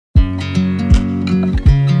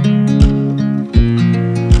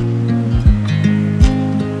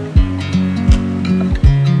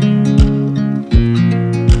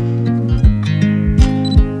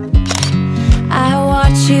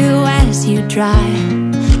dry.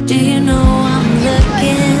 Do you know I'm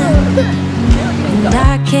looking? And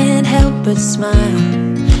I can't help but smile.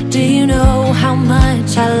 Do you know how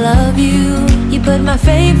much I love you? You put my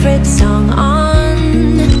favorite song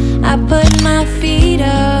on, I put my feet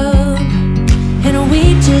up, and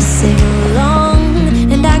we just sing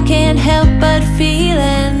along. And I can't help but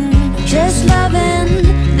feeling, just loving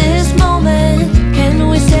this moment. Can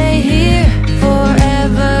we stay here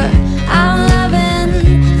forever? I'm loving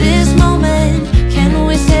this moment. Can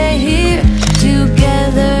we stay here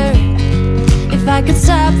together? If I could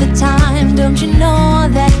stop the time, don't you know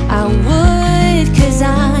that I would? 'Cause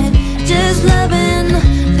I'm just loving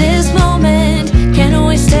this moment. Can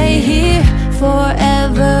we stay here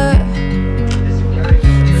forever?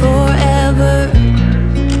 Forever.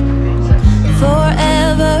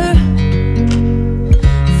 Forever.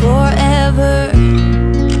 Forever.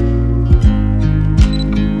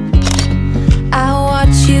 I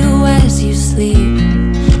watch you as you sleep.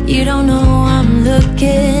 You don't know I'm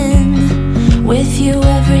looking. With you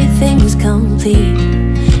everything's complete.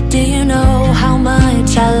 Do you know how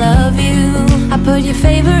much I love you? I put your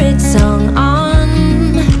favorite song on,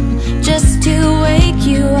 just to wake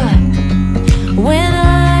you up. When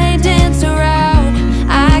I dance around,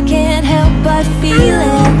 I can't help but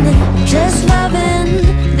feeling, just loving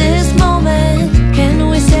this moment. Can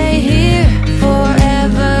we stay here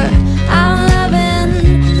forever? I'm loving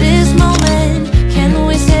this moment. Can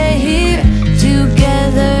we stay here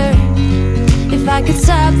together? If I could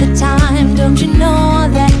stop the time, don't you know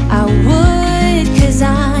that I would? 'Cause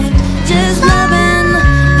I'm just loving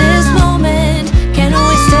this moment. Can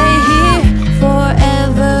we stay here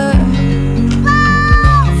forever?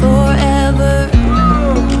 Forever.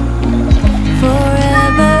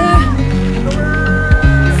 Forever.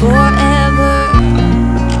 Forever.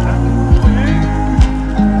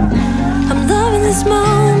 I'm loving this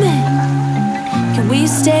moment. Can we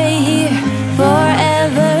stay here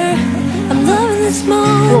forever? I'm loving this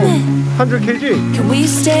moment. 100 kg. Can we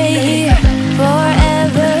stay here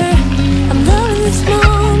forever? I'm loving this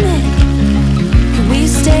moment. Can we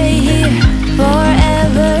stay here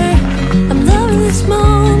forever? I'm loving this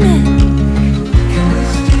moment.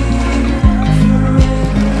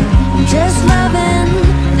 I'm just loving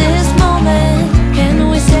this moment. Can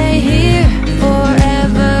we stay here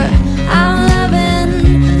forever? I'm loving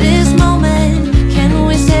this moment. Can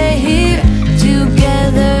we stay here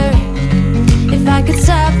together? If I could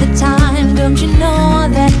stop the time, don't you know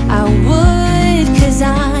that I would? 'Cause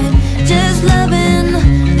I'm just loving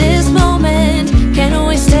this moment. Can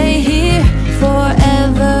we stay here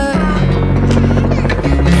forever?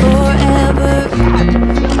 Forever.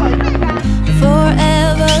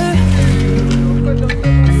 Forever.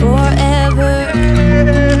 Forever.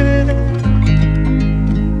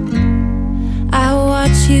 I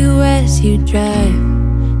watch you as you drive.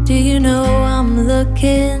 Do you know I'm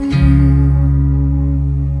looking?